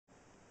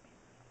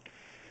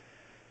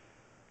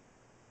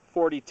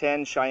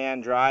4010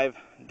 Cheyenne Drive,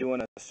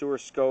 doing a sewer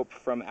scope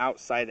from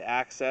outside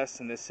access,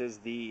 and this is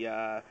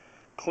the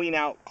clean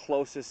out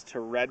closest to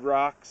Red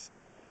Rock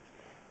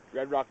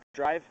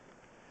Drive.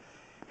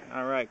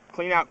 Alright,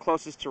 clean out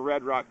closest to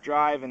Red Rock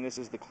Drive, and this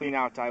is the clean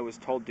out I was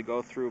told to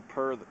go through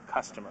per the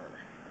customer.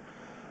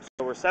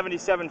 So we're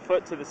 77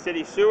 foot to the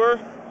city sewer,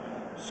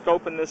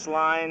 scoping this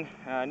line.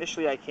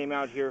 Initially I came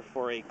out here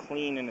for a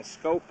clean and a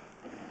scope,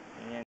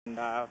 and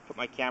put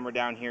my camera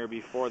down here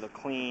before the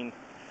clean.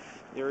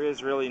 There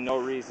is really no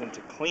reason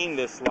to clean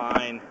this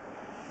line,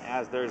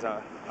 as there's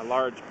a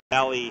large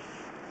belly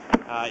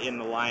in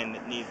the line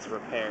that needs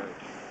repaired.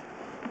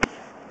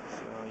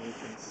 So you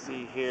can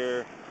see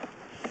here,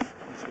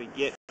 once we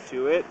get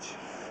to it,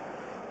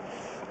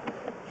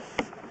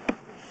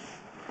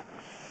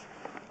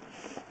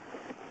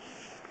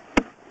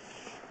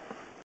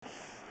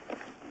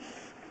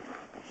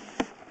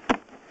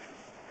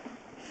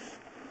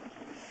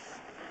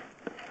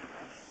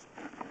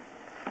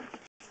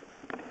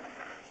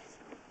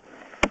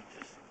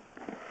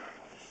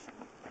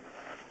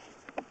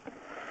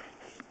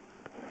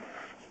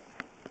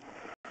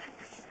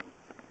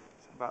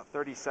 about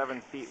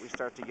 37 feet we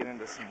start to get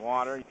into some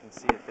water. You can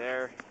see it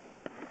there.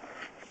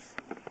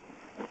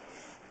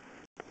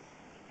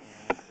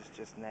 And this is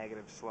just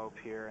negative slope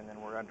here, and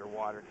then we're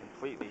underwater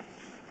completely.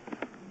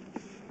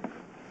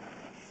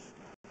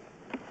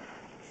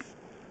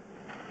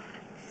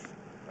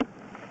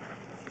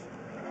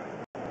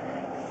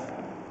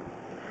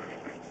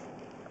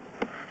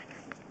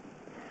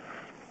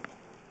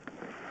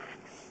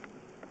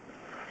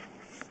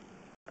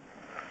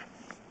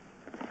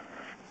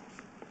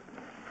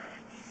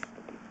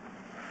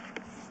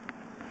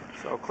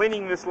 So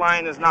cleaning this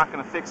line is not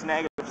going to fix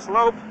negative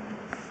slope.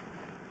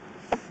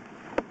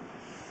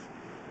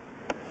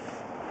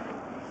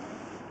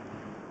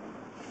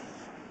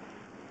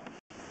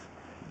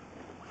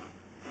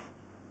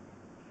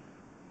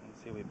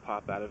 See, we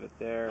pop out of it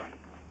there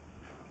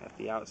at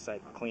the outside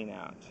clean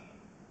out.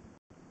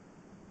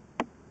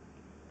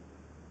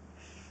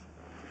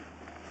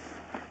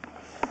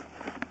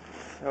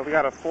 So we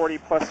got a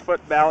 40+ foot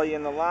valley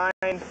in the line.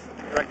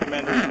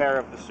 Recommend repair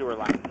of the sewer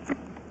line.